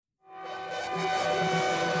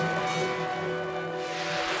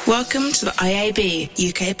Welcome to the IAB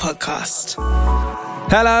UK podcast.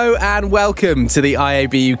 Hello and welcome to the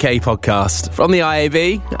IAB UK podcast. From the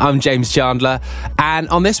IAB, I'm James Chandler, and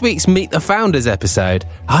on this week's Meet the Founders episode,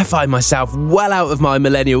 I find myself well out of my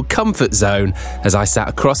millennial comfort zone as I sat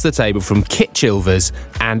across the table from Kit Chilvers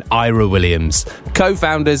and Iyrah Williams,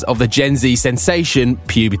 co-founders of the Gen Z sensation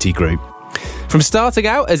Pubity group. From starting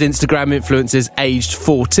out as Instagram influencers aged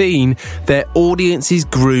 14, their audiences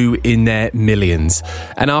grew in their millions.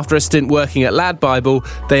 And after a stint working at Lad Bible,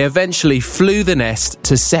 they eventually flew the nest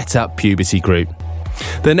to set up Pubity Group.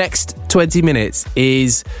 The next 20 minutes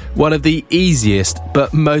is one of the easiest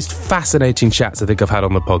but most fascinating chats I think I've had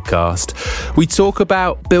on the podcast. We talk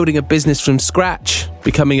about building a business from scratch,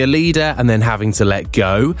 becoming a leader and then having to let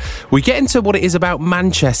go. We get into what it is about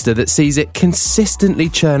Manchester that sees it consistently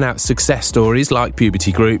churn out success stories like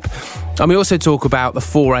Pubity Group. And we also talk about the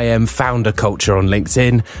 4 a.m. founder culture on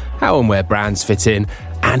LinkedIn, how and where brands fit in,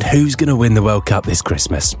 and who's going to win the World Cup this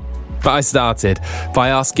Christmas. But I started by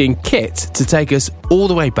asking Kit to take us all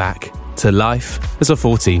the way back to life as a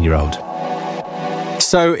 14-year-old.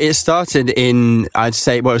 So it started in, I'd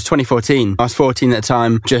say, it was 2014. I was 14 at the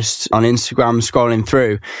time, just on Instagram scrolling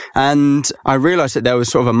through. And I realised that there was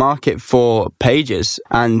sort of a market for pages.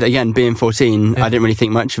 And again, being 14, I didn't really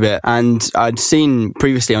think much of it. And I'd seen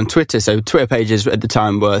previously on Twitter, so Twitter pages at the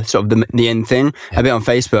time were sort of the in thing, a bit on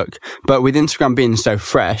Facebook. But with Instagram being so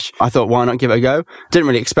fresh, I thought, why not give it a go? Didn't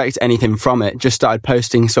really expect anything from it. Just started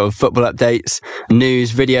posting sort of football updates,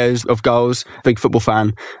 news, videos of goals, big football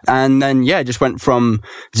fan. And then, just went from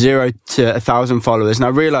 0 to 1,000 followers. And I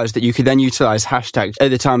realized that you could then utilize hashtags at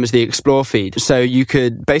the time as the explore feed. So you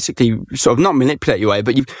could basically sort of not manipulate your way,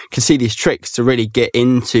 but you could see these tricks to really get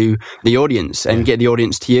into the audience and get the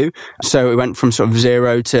audience to you. So it went from sort of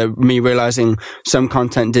 0 to me realizing some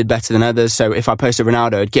content did better than others. So if I posted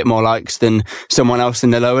Ronaldo, I'd get more likes than someone else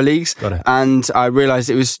in the lower leagues. And I realized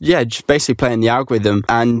it was, just basically playing the algorithm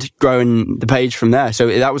and growing the page from there. So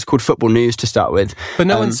that was called Football News to start with. But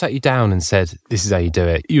no one sat you down and said, this is how you do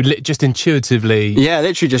it. You just intuitively... Yeah,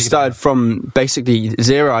 literally just started from basically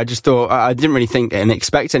 0. I just thought, I didn't really think and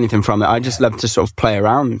expect anything from it. I just loved to sort of play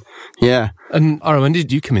around. Yeah. And Iyrah, when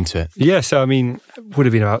did you come into it? Yeah, so I mean, would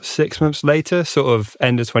have been about 6 months later, sort of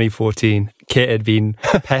end of 2014. Kit had been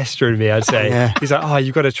pestering me, I'd say. He's like,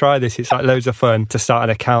 you've got to try this. It's like loads of fun to start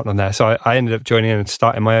an account on there. So I ended up joining in and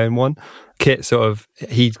starting my own one. Kit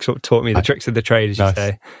he taught me the tricks of the trade, as you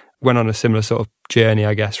say. Went on a similar sort of journey,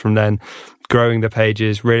 I guess, from then, growing the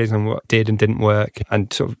pages, realising what did and didn't work.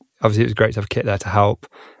 And sort of, obviously it was great to have Kit there to help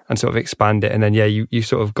and sort of expand it. And then, you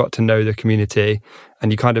sort of got to know the community,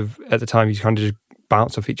 and you kind of, at the time, you kind of just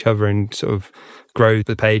bounce off each other and sort of grow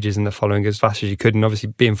the pages and the following as fast as you could. And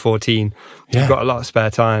obviously being 14, you've got a lot of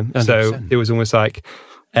spare time. 100%. So it was almost like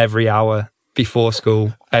every hour before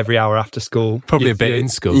school, every hour after school. Probably a bit in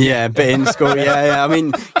school. Yeah, a bit in school, yeah. I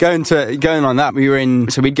mean, going on that,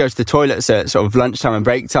 so we'd go to the toilets at sort of lunchtime and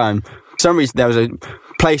break time. For some reason, there was a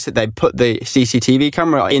place that they put the CCTV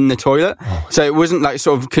camera in the toilet. So it wasn't like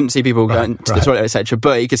sort of couldn't see people going to the toilet, etc.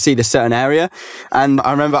 But you could see the certain area. And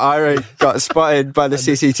I remember Iyrah got spotted by the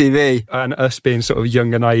CCTV. And us being sort of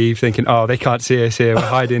young and naive, thinking, they can't see us here, we're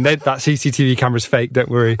hiding. That CCTV camera's fake, don't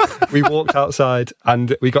worry. We walked outside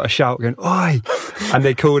and we got a shout going, "Oi!" And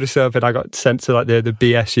they called us up, and I got sent to like the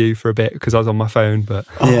BSU for a bit because I was on my phone. But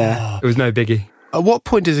it was no biggie. At what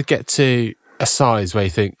point does it get to a size where you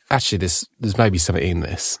think, actually, there's maybe something in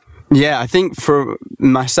this? Yeah, I think for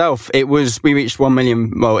myself, we reached 1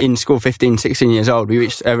 million, in school, 15, 16 years old, we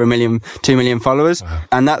reached over 1 million, 2 million followers. Wow.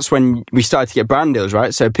 And that's when we started to get brand deals,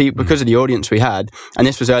 right? So because of the audience we had, and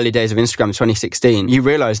this was early days of Instagram, 2016, you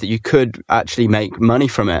realised that you could actually make money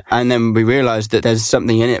from it. And then we realised that there's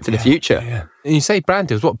something in it for the future. Yeah. And you say brand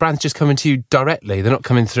deals, what brands just coming to you directly? They're not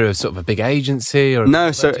coming through a sort of a big agency?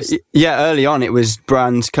 No, early on it was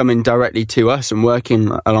brands coming directly to us and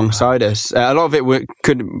working alongside us. A lot of it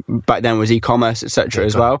back then was e-commerce, etc.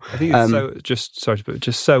 as well. I think it's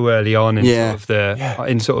just so early on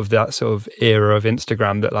in sort of that sort of era of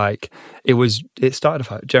Instagram that like it started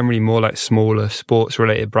off generally more like smaller sports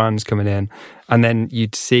related brands coming in. And then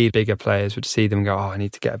you'd see bigger players, would see them and go, I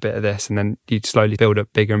need to get a bit of this. And then you'd slowly build up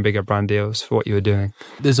bigger and bigger brand deals for what you were doing.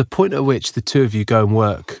 There's a point at which the two of you go and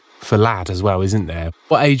work for Lad as well, isn't there?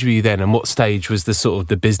 What age were you then, and what stage was the sort of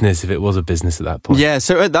the business, if it was a business at that point? Yeah,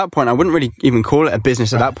 so at that point, I wouldn't really even call it a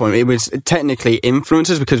business at that point. It was technically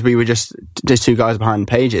influencers because we were just two guys behind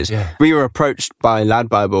pages. Yeah. We were approached by Lad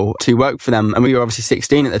Bible to work for them, and we were obviously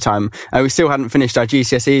 16 at the time. We still hadn't finished our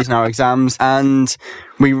GCSEs and our exams, and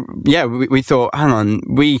we thought, hang on,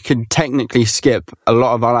 we could technically skip a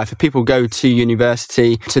lot of our life. If people go to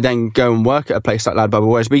university to then go and work at a place like Lad Bible,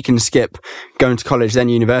 whereas we can skip going to college, then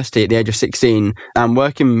university at the age of 16 and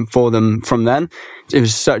working for them from then, it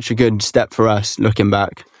was such a good step for us looking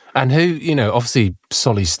back. And who, obviously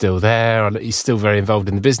Solly's still there, he's still very involved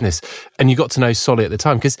in the business. And you got to know Solly at the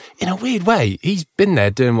time because in a weird way, he's been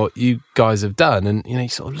there doing what you guys have done. And, you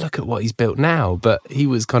sort of look at what he's built now, but he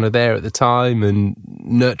was kind of there at the time and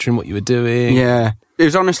nurturing what you were doing. Yeah. It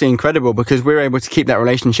was honestly incredible because we were able to keep that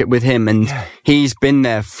relationship with him, and he's been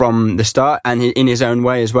there from the start and in his own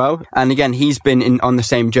way as well. And again, he's been on the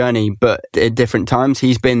same journey, but at different times.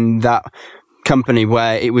 He's been that company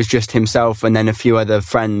where it was just himself and then a few other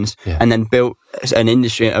friends, and then built an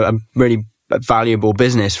industry, a really valuable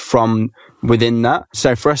business from within that.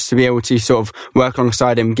 So for us to be able to sort of work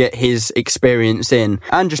alongside him, get his experience in,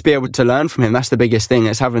 and just be able to learn from him, that's the biggest thing.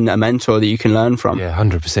 It's having a mentor that you can learn from. Yeah,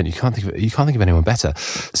 100%. You can't think of anyone better.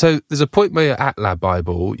 So there's a point where you're at Lad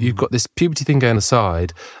Bible, you've got this Pubity thing going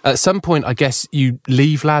aside. At some point, I guess you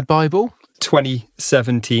leave Lad Bible.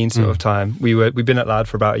 2017 sort of time. We'd been at Lad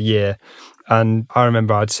for about a year. And I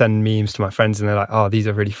remember I'd send memes to my friends and they're like, oh, these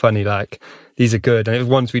are really funny. Like, these are good. And it was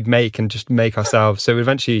ones we'd make and just make ourselves. So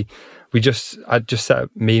eventually I just set up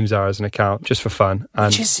Iyrah as an account just for fun. And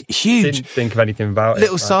which is huge. Didn't think of anything about it.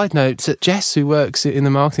 Little side note, Jess, who works in the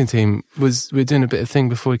marketing team, we're doing a bit of thing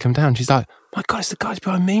before we come down. She's like, my God, it's the guys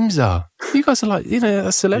behind Iyrah. You guys are like,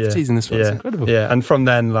 celebrities in this one. It's incredible. Yeah, and from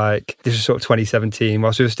then, like, this was sort of 2017,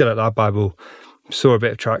 whilst we were still at Lad Bible, saw a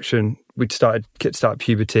bit of traction. We'd started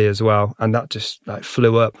Pubity as well, and that just like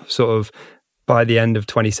flew up sort of by the end of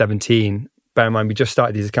 2017. Bear in mind, we just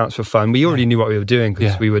started these accounts for fun. We already knew what we were doing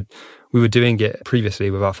because we were doing it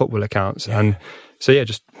previously with our football accounts. And so,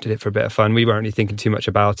 just did it for a bit of fun. We weren't really thinking too much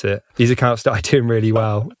about it. These accounts started doing really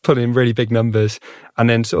well, putting in really big numbers. And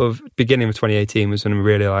then sort of beginning of 2018 was when we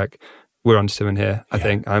really like, we're on to something here, I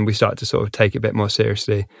think. And we started to sort of take it a bit more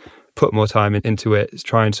seriously, put more time into it,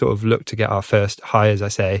 try and sort of look to get our first hires, I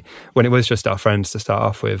say, when it was just our friends to start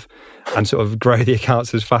off with, and sort of grow the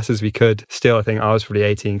accounts as fast as we could. Still, I think I was probably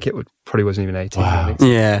 18. Kit probably wasn't even 18. Wow.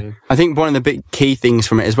 I think one of the big key things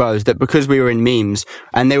from it as well is that because we were in memes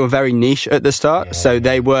and they were very niche at the start, so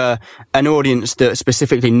they were an audience that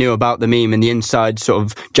specifically knew about the meme and the inside sort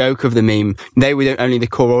of joke of the meme. They were only the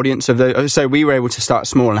core audience of those. So we were able to start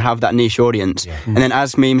small and have that niche audience. And then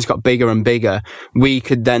as memes got bigger and bigger, we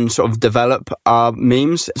could then sort of develop our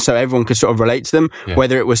memes so everyone could sort of relate to them,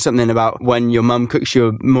 whether it was something about when your mum cooks you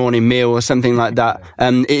a morning meal or something like that.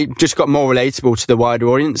 It just got more relatable to the wider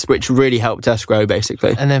audience, which really helped us grow,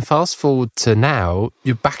 basically. And then fast forward to now,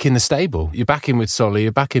 you're back in the stable. You're back in with Solly,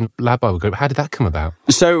 you're back in Lad Bible Group. How did that come about?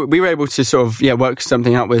 So we were able to sort of, work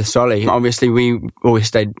something out with Solly. Obviously, we always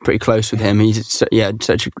stayed pretty close with him. He's,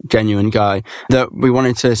 such a genuine guy that we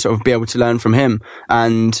wanted to sort of be able to learn from him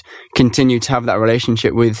and continue to have that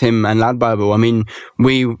relationship with him and Lad Bible. I mean,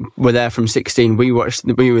 we were there from 16. We were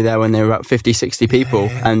there when there were about 50, 60 people.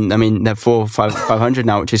 And I mean, they're 500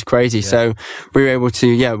 now, which is crazy. So we were able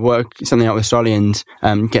to, work something out with Solly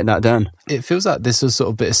and get that done. It feels like there's a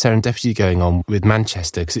sort of bit of serendipity going on with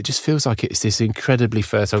Manchester because it just feels like it's this incredibly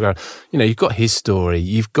fertile ground. You've got his story,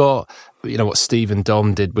 you've got what Steve and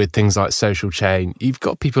Dom did with things like Social Chain. You've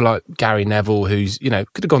got people like Gary Neville, who's, could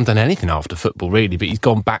have gone and done anything after football, really, but he's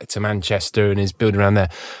gone back to Manchester and is building around there.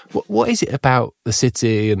 What is it about the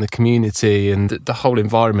city and the community and the whole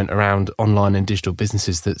environment around online and digital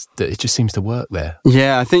businesses that it just seems to work there?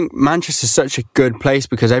 Yeah, I think Manchester's such a good place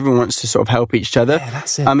because everyone wants to sort of help each other. Yeah,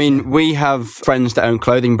 that's it. I mean, we have friends that own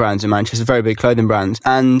clothing brands in Manchester, very big clothing brands,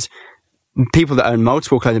 and people that own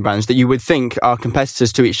multiple clothing brands that you would think are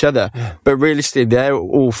competitors to each other, but realistically they're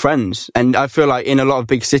all friends. And I feel like in a lot of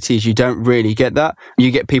big cities you don't really get that. You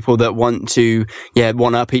get people that want to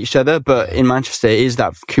one up each other, but in Manchester it is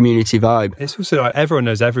that community vibe. It's also like everyone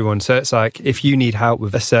knows everyone, so it's like if you need help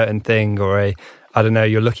with a certain thing or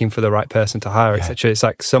you're looking for the right person to hire, etc. It's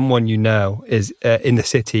like someone is in the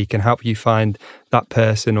city can help you find that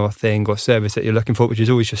person or thing or service that you're looking for, which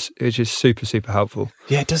is super, super helpful.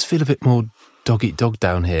 Yeah, it does feel a bit more dog eat dog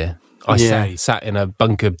down here. I say, sat in a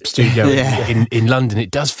bunker studio in London,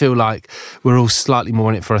 it does feel like we're all slightly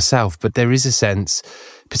more in it for ourselves, but there is a sense,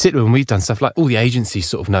 particularly when we've done stuff like all the agencies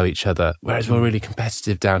sort of know each other, whereas we're really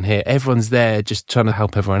competitive down here. Everyone's there just trying to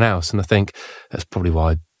help everyone else, and I think that's probably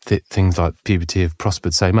why things like Pubity have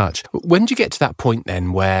prospered so much. When do you get to that point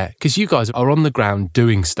then where, because you guys are on the ground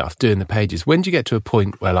doing stuff, doing the pages, when do you get to a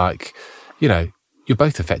point where you're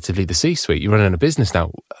both effectively the C-suite, you're running a business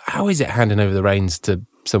now. How is it handing over the reins to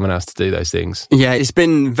someone else to do those things? Yeah, it's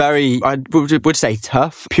been very, I would say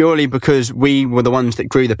tough, purely because we were the ones that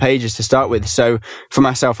grew the pages to start with. So for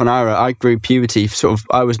myself and Iyrah, I grew Pubity,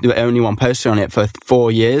 I was the only one posting on it for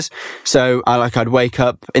 4 years. So I'd wake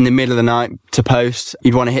up in the middle of the night to post.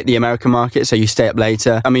 You'd want to hit the American market, so you stay up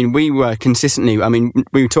later. I mean, we were consistently,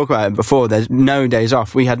 we talked about it before, there's no days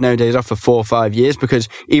off. We had no days off for 4 or 5 years because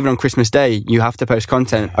even on Christmas Day, you have to post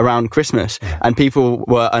content around Christmas. And people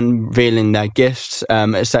were unveiling their gifts,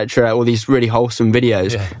 etc., all these really wholesome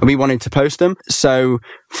videos, and we wanted to post them. So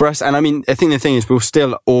for us, and I think the thing is, we'll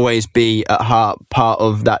still always be at heart part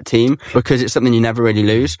of that team because it's something you never really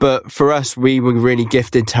lose. But for us, we were really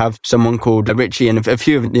gifted to have someone called Richie and a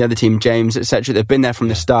few of the other team, James, etc., they've been there from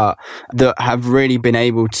the start, that have really been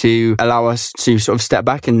able to allow us to sort of step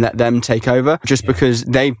back and let them take over, just because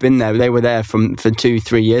they've been there. They were there for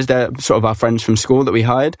 2-3 years. They're sort of our friends from school that we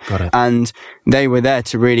hired, and they were there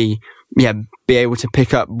to really be able to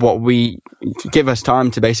pick up what we give us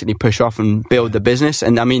time to basically push off and build the business.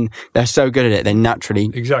 And they're so good at it, they naturally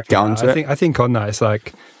get onto it. I think on that, it's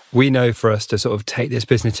like, we know for us to sort of take this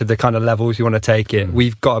business to the kind of levels we want to take it,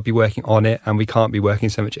 we've got to be working on it, and we can't be working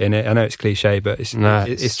so much in it. I know it's cliche, but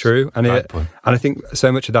it's true. And I think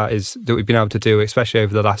so much of that is that we've been able to do, especially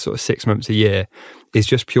over the last sort of 6 months, a year, is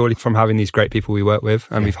just purely from having these great people we work with,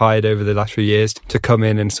 and we've hired over the last few years to come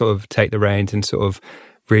in and sort of take the reins and sort of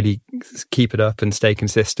really keep it up and stay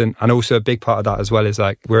consistent. And also a big part of that as well is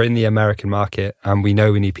like, we're in the American market and we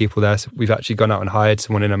know we need people there, so we've actually gone out and hired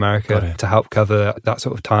someone in America to help cover that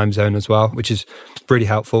sort of time zone as well, which is really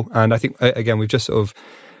helpful. And I think again, we've just sort of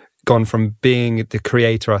gone from being the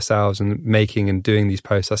creator ourselves and making and doing these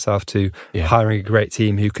posts ourselves to hiring a great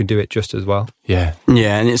team who can do it just as well.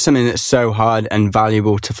 And it's something that's so hard and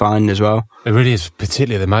valuable to find as well. It really is,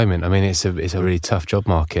 particularly at the moment. It's a really tough job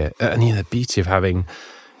market, and the beauty of having,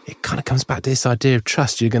 it kind of comes back to this idea of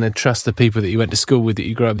trust. You're going to trust the people that you went to school with, that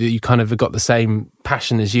you grew up with, that you kind of have got the same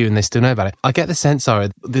passion as you and they still know about it. I get the sense,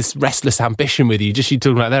 Iyrah, this restless ambition with you, just you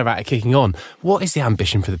talking about there about it kicking on. What is the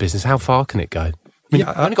ambition for the business? How far can it go?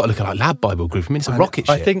 I only got to look at like Lab Bible Group. It's a rocket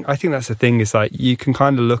ship. I think that's the thing, is like, you can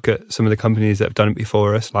kind of look at some of the companies that have done it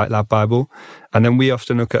before us, like Lab Bible, and then we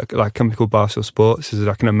often look at like a company called Barstool Sports, as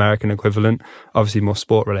like an American equivalent, obviously more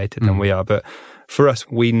sport related than we are, but for us,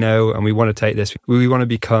 we know and we want to take this. We want to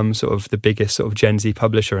become sort of the biggest sort of Gen Z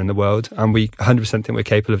publisher in the world, and we 100% think we're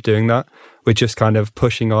capable of doing that. We're just kind of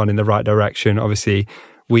pushing on in the right direction. Obviously,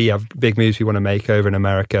 we have big moves we want to make over in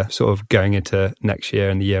America, sort of going into next year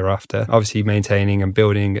and the year after. Obviously, maintaining and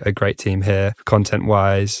building a great team here,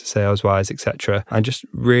 content-wise, sales-wise, etc., and just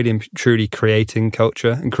really and truly creating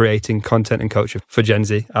culture and creating content and culture for Gen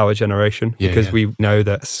Z, our generation, because we know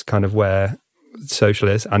that's kind of where social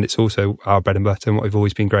is, and it's also our bread and butter and what we've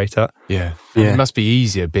always been great at. It must be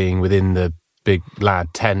easier being within the big lad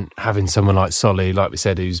tent, having someone like Solly, like we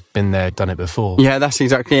said, who's been there, done it before. Yeah, that's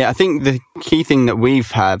exactly it. I think the key thing that we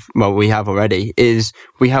have already, is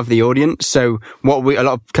we have the audience. So what a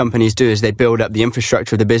lot of companies do is they build up the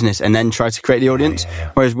infrastructure of the business and then try to create the audience.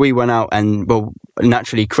 Whereas we went out and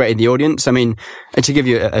naturally created the audience. To give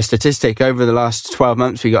you a statistic, over the last 12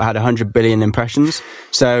 months, we had 100 billion impressions.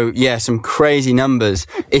 So some crazy numbers.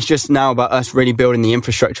 It's just now about us really building the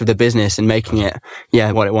infrastructure of the business and making it,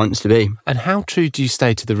 what it wants to be. And how true do you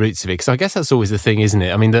stay to the roots of it? Because I guess that's always the thing, isn't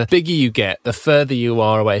it? The bigger you get, the further you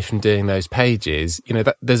are away from doing those pages.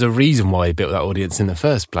 There's a reason why you built that audience in the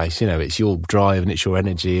first place. It's your drive and it's your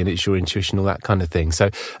energy and it's your intuition, all that kind of thing. So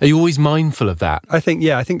are you always mindful of that? I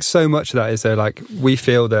think so much of that is, like, we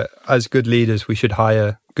feel that as good leaders, we should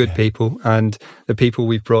hire good people, and the people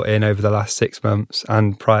we've brought in over the last 6 months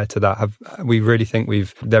and prior to that we really think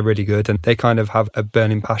they're really good, and they kind of have a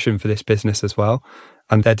burning passion for this business as well,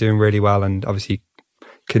 and they're doing really well, and obviously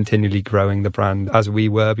continually growing the brand as we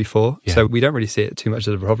were before. So we don't really see it too much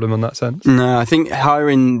as a problem in that sense. No, I think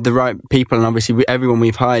hiring the right people, and obviously everyone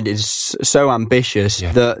we've hired is so ambitious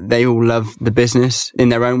that they all love the business in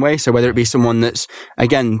their own way. So whether it be someone that's,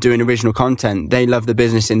 again, doing original content, they love the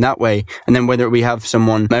business in that way. And then whether we have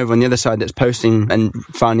someone over on the other side that's posting and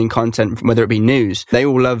finding content, whether it be news, they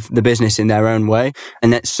all love the business in their own way.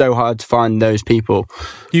 And it's so hard to find those people.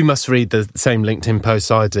 You must read the same LinkedIn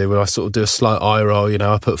posts I do, where I sort of do a slight eye roll,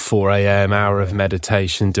 I put 4 a.m, hour of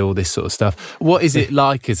meditation, do all this sort of stuff. What is it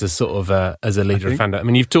like as a sort of as a leader and founder?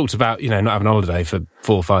 You've talked about, not having a holiday for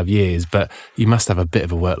 4 or 5 years, but you must have a bit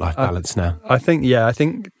of a work-life balance now. I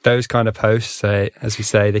think those kind of posts, as we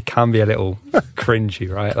say, they can be a little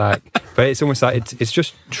cringy, right? But it's almost like it's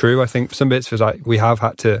just true. I think some bits was like, we have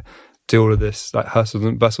had to do all of this like hustle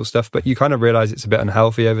and bustle stuff, but you kind of realize it's a bit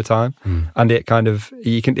unhealthy over time, and it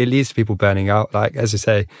leads to people burning out. Like, as I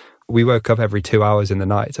say, we woke up every 2 hours in the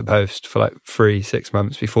night to post for like 3-6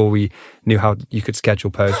 months before we knew how you could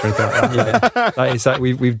schedule posts or anything like that. Yeah. Like, it's like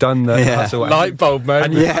we've done the hustle. Light bulb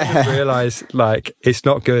moment. And you realise like it's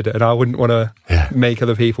not good, and I wouldn't want to make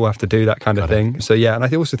other people have to do that kind of thing. So and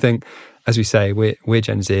I also think, as we say, we're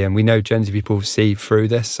Gen Z, and we know Gen Z people see through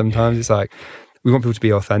this sometimes. It's like we want people to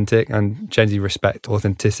be authentic, and Gen Z respect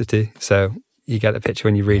authenticity. So you get the picture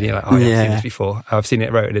when you read it, like, oh, I've seen this before. I've seen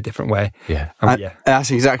it wrote in a different way.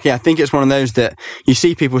 That's exactly. I think it's one of those that you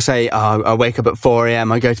see people say, oh, I wake up at 4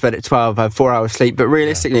 a.m, I go to bed at 12, I have 4 hours sleep. But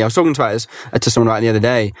realistically, I was talking to someone about it the other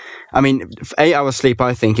day. I mean, 8 hours sleep,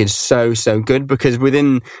 I think, is so good, because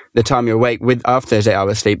within the time you're awake, after those 8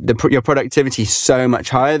 hours sleep, your productivity is so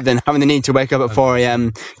much higher than having the need to wake up at 4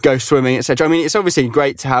 a.m, go swimming, etc. I mean, it's obviously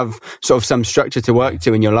great to have sort of some structure to work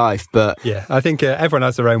to in your life, but I think everyone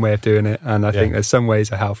has their own way of doing it, and I think there's some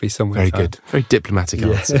ways are healthy, some ways very good, very diplomatic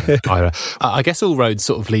answer, Iyrah. I guess all roads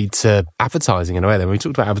sort of lead to advertising in a way. Then we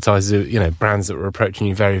talked about advertisers, brands that were approaching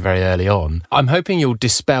you very, very early on. I'm hoping you'll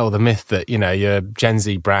dispel the myth that you're a Gen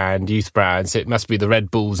Z brand, youth brands, it must be the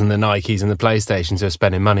Red Bulls and the Nikes and the PlayStations who are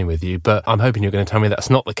spending money with you, but I'm hoping you're going to tell me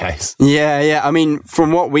that's not the case. I mean,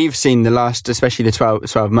 from what we've seen the last, especially the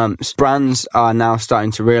 12 months, brands are now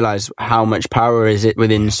starting to realise how much power is it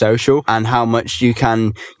within social, and how much you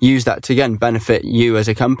can use that to, again, benefit you as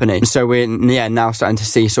a company. So we're now starting to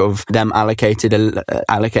see sort of them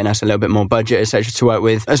allocating us a little bit more budget, etc., to work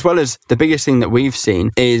with, as well as the biggest thing that we've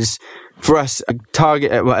seen is, for us,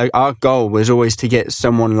 our goal was always to get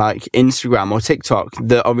someone like Instagram or TikTok,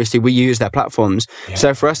 that obviously we use their platforms.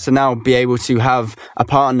 So for us to now be able to have a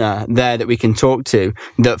partner there that we can talk to,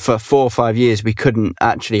 that for 4 or 5 years we couldn't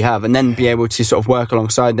actually have, and then be able to sort of work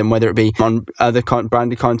alongside them, whether it be on other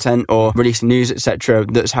branded content or releasing news, etc.,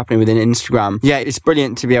 that's happening within Instagram. It's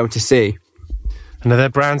brilliant to be able to see. And are there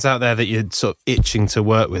brands out there that you're sort of itching to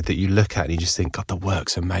work with, that you look at and you just think, God, the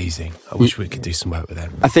work's amazing, I wish we could do some work with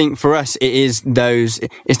them? I think for us, it's the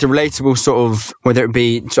relatable sort of, whether it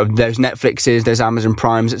be sort of those Netflixes, those Amazon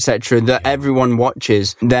Primes, etc., that everyone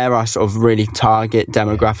watches. They're our sort of really target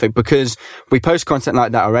demographic, because we post content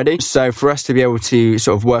like that already. So for us to be able to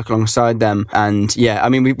sort of work alongside them, and I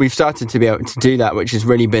mean, we've started to be able to do that, which has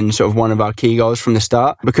really been sort of one of our key goals from the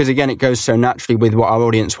start, because again, it goes so naturally with what our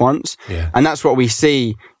audience wants. And that's what we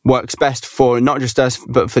see works best for not just us,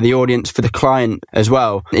 but for the audience, for the client as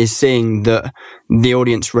well, is seeing that the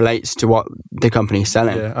audience relates to what the company is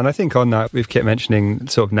selling. And I think on that, we've kept mentioning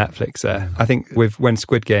sort of Netflix there. I think when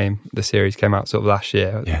Squid Game, the series, came out sort of last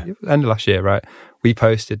year, end of last year, right? We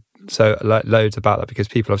posted loads about that, because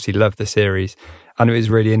people obviously love the series, and it was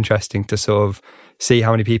really interesting to sort of see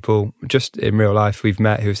how many people just in real life we've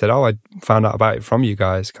met who said, oh, I found out about it from you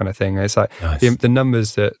guys, kind of thing. And it's like the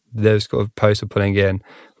numbers that those sort of posts are putting in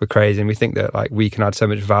were crazy, and we think that like we can add so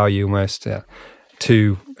much value almost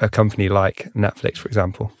to a company like Netflix, for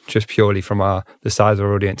example, just purely from the size of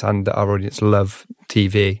our audience, and that our audience love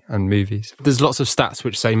TV and movies. There's lots of stats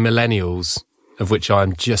which say millennials, of which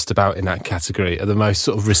I'm just about in that category, are the most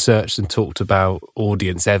sort of researched and talked about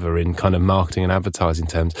audience ever in kind of marketing and advertising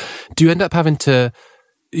terms. Do you end up having to,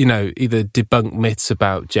 either debunk myths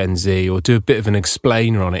about Gen Z or do a bit of an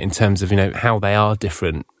explainer on it in terms of, how they are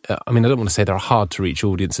different? I mean, I don't want to say they're a hard to reach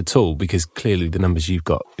audience at all, because clearly the numbers you've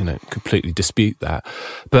got, completely dispute that.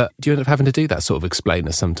 But do you end up having to do that sort of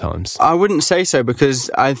explainer sometimes? I wouldn't say so, because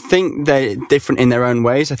I think they're different in their own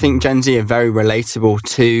ways. I think Gen Z are very relatable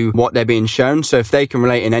to what they're being shown. So if they can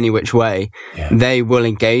relate in any which way, they will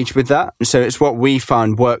engage with that. So it's what we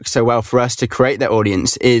found works so well for us to create their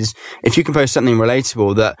audience, is if you can post something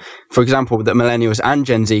relatable that, for example, that millennials and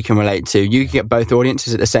Gen Z can relate to, you can get both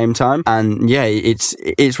audiences at the same time. And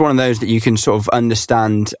it's one of those that you can sort of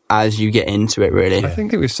understand as you get into it, really. I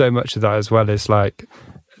think with so much of that as well is like,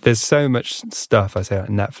 there's so much stuff, I say, like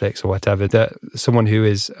Netflix or whatever, that someone who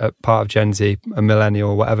is a part of Gen Z, a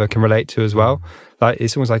millennial or whatever, can relate to as well. Like,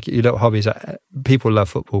 it's almost like your little hobbies. Like, people love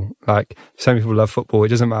football. Like, so many people love football. It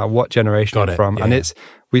doesn't matter what generation you're from. Yeah. And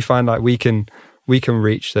we find like we can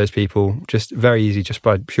reach those people just very easy, just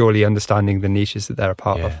by purely understanding the niches that they're a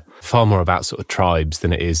part of. Far more about sort of tribes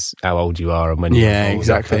than it is how old you are and when you're old,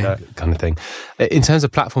 exactly. That kind of thing. In terms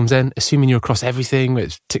of platforms then, assuming you're across everything, whether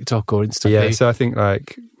it's TikTok or Instagram. Yeah, so I think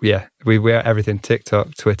we're everything.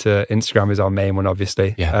 TikTok, Twitter, Instagram is our main one,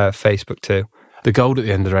 obviously. Facebook too. The gold at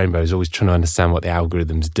the end of the rainbow is always trying to understand what the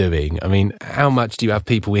algorithm's doing. I mean, how much do you have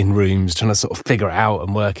people in rooms trying to sort of figure it out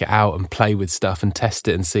and work it out and play with stuff and test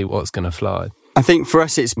it and see what's going to fly? I think for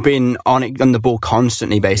us, it's been on the ball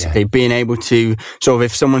constantly, basically. Being able to sort of,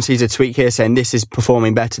 if someone sees a tweak here saying this is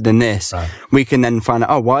performing better than this, we can then find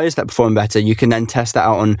out, why is that performing better? You can then test that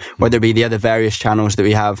out on whether it be the other various channels that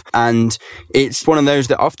we have. And it's one of those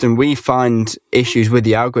that often we find issues with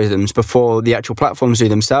the algorithms before the actual platforms do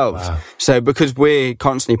themselves. So because we're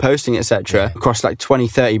constantly posting, etc., across like 20,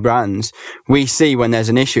 30 brands, we see when there's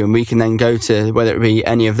an issue and we can then go to whether it be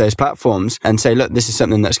any of those platforms and say, look, this is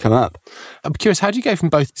something that's come up. I'm curious, how do you go from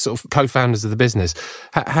both sort of co-founders of the business?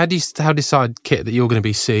 How decide, Kit, that you're going to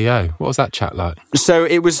be CEO? What was that chat like? So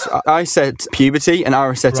it was, I said Pubity and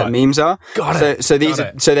Iyrah set up Memesar.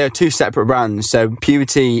 So there are two separate brands. So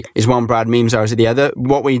Pubity is one brand, Memesar is the other.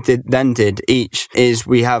 What we did each is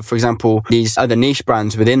we have, for example, these other niche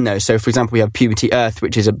brands within those. So for example, we have Pubity Earth,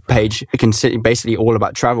 which is a page basically all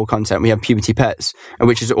about travel content. We have Pubity Pets,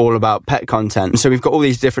 which is all about pet content. So we've got all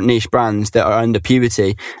these different niche brands that are under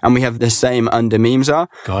Pubity, and we have the same under Memesar.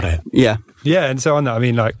 Got it. Yeah. Yeah, and so on that, I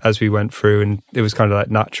mean, like, as we went through, and it was kind of like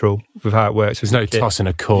natural with how it works. There's no tossing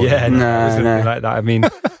a cord. Yeah, no. Like that. I mean,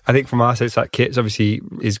 I think from our side, it's like Kit's obviously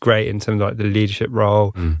is great in terms of like the leadership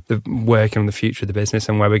role, the working on the future of the business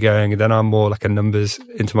and where we're going. And then I'm more like into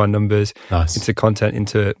my numbers, into content,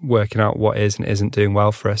 into working out what is and isn't doing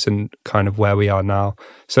well for us and kind of where we are now.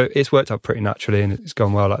 So it's worked out pretty naturally and it's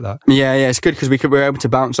gone well like that. Yeah, it's good because we're able to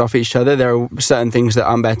bounce off each other. There are certain things that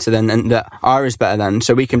I'm better than and that Iyrah's better than,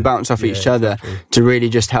 so we can bounce off each other to really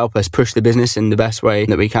just help us push the business in the best way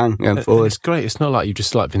that we can going forward. It's great. It's not like you've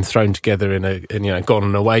just like been thrown together and gone on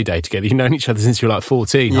an away day together. You've known each other since you were like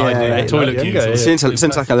 14. Toilet queues.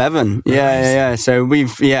 Since like 11. Yeah. So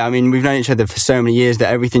we've known each other for so many years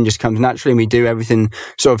that everything just comes naturally and we do everything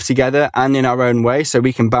sort of together and in our own way. So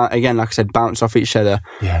we can, again, like I said, bounce off each other.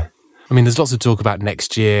 Yeah. I mean, there's lots of talk about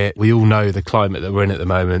next year. We all know the climate that we're in at the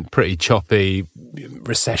moment. Pretty choppy.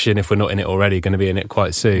 Recession, if we're not in it already, going to be in it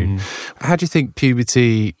quite soon. How do you think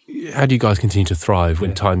Pubity, how do you guys continue to thrive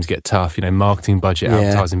when times get tough? You know, marketing budget,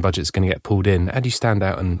 advertising budget's going to get pulled in. How do you stand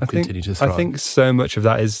out and continue to thrive? I think so much of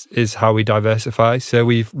that is how we diversify. So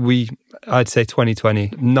I'd say 2020,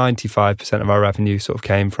 95% of our revenue sort of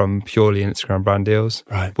came from purely Instagram brand deals.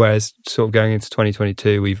 Right. Whereas sort of going into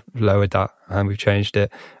 2022, we've lowered that and we've changed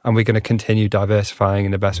it. And we're going to continue diversifying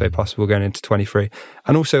in the best way possible going into 23.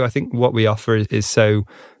 And also, I think what we offer is so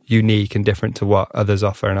unique and different to what others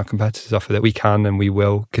offer and our competitors offer that we can and we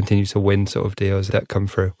will continue to win sort of deals that come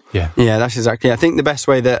through. Yeah, that's exactly. I think the best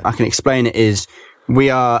way that I can explain it is we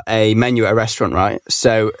are a menu at a restaurant, right?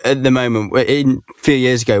 So at the moment, a few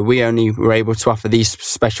years ago, we only were able to offer these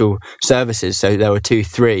special services. So there were 2,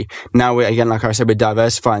 3. Now, again, like I said, we're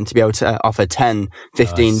diversifying to be able to offer 10,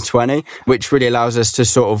 15, 20, which really allows us to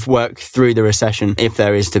sort of work through the recession if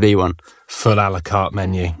there is to be one. Full a la carte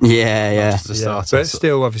menu. Yeah. But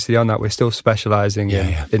still, obviously, on that, we're still specialising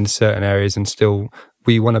in certain areas and still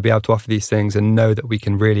we want to be able to offer these things and know that we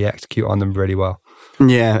can really execute on them really well.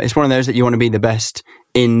 Yeah, it's one of those that you want to be the best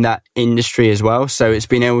in that industry as well. So it's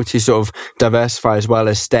being able to sort of diversify as well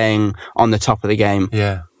as staying on the top of the game.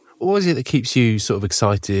 Yeah. What is it that keeps you sort of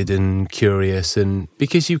excited and curious? And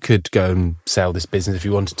because you could go and sell this business if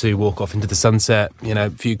you wanted to, walk off into the sunset, you know, a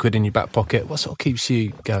few quid in your back pocket. What sort of keeps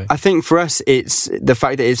you going? I think for us, it's the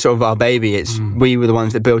fact that it's sort of our baby. It's we were the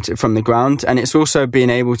ones that built it from the ground. And it's also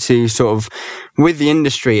being able to sort of, with the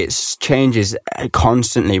industry, it changes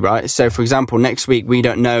constantly, right? So for example, next week, we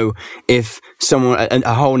don't know if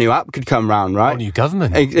a whole new app could come round, right? A whole new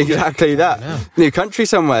government. Exactly that. Yeah. New country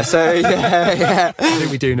somewhere. So yeah. I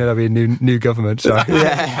think we do know there'll be a new government. So.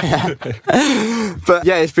 Yeah. But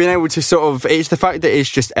yeah, it's being able to sort of, it's the fact that it's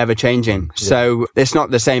just ever changing. Yeah. So it's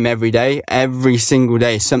not the same every day. Every single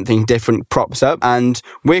day, something different props up. And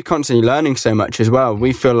we're constantly learning so much as well.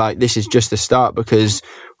 We feel like this is just the start because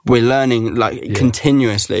we're learning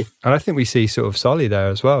continuously. And I think we see sort of Solly there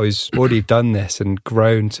as well. He's already done this and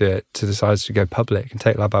grown to decide to go public and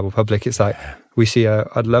take Lab Bible public. It's like we see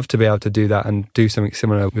I'd love to be able to do that and do something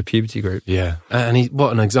similar with Pubity Group. Yeah. And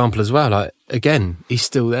what an example as well. Like, again, he's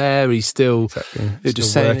still there. He's still, he's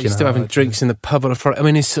still having drinks in the pub on a Friday. I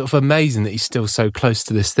mean, it's sort of amazing that he's still so close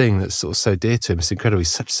to this thing that's sort of so dear to him. It's incredible. He's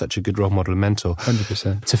such a good role model and mentor.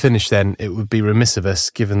 100%. To finish then, it would be remiss of us,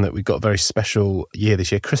 given that we've got a very special year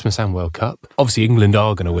this year, Christmas and World Cup. Obviously, England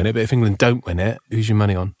are going to win it, but if England don't win it, who's your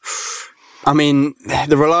money on? I mean,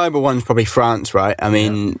 the reliable one's probably France, right? I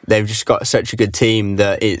mean, they've just got such a good team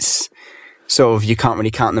that it's sort of, you can't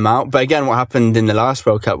really count them out. But again, what happened in the last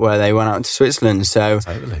World Cup where they went out to Switzerland, so...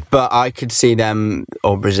 Totally. But I could see them,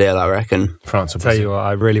 or Brazil, I reckon. France or Tell Brazil. you what,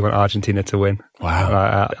 I really want Argentina to win.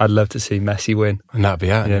 Wow. I'd love to see Messi win. And that'd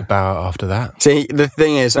be out in a bow after that. See, the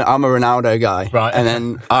thing is, I'm a Ronaldo guy, right? And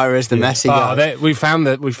then Iyrah's the Messi guy. We found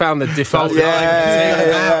the default.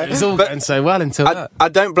 It's all going so well until that. I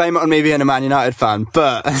don't blame it on me being a Man United fan,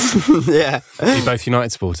 but yeah. Are you both United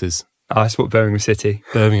supporters? I support Birmingham City.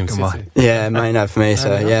 Birmingham City. Yeah, Man United for me,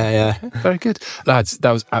 so yeah. Very good. Lads,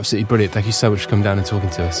 that was absolutely brilliant. Thank you so much for coming down and talking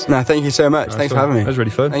to us. No, thank you so much. Thanks for having me. That was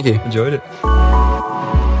really fun. Thank you. Enjoyed it.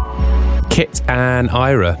 Kit and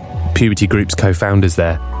Iyrah, Pubity Group's co-founders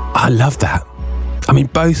there. I love that. I mean,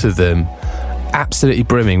 both of them absolutely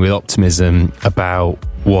brimming with optimism about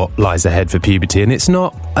what lies ahead for Pubity. And it's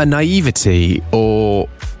not a naivety or,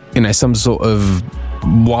 some sort of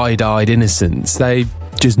wide-eyed innocence. They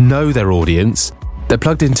just know their audience. They're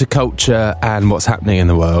plugged into culture and what's happening in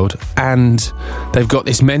the world. And they've got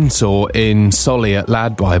this mentor in Solly at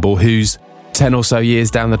Lad Bible who's 10 or so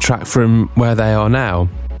years down the track from where they are now.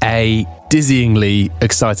 A dizzyingly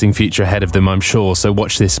exciting future ahead of them, I'm sure, so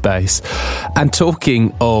watch this space. And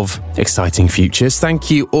talking of exciting futures, thank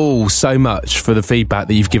you all so much for the feedback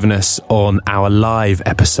that you've given us on our live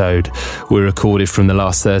episode we recorded from the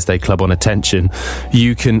last Thursday Club on Attention.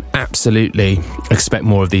 You can absolutely expect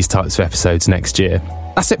more of these types of episodes next year.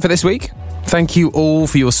 That's it for this week. Thank you all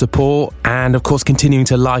for your support and, of course, continuing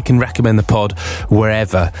to like and recommend the pod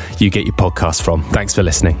wherever you get your podcast from. Thanks for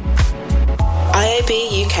listening.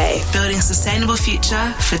 IAB UK, building a sustainable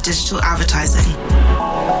future for digital advertising.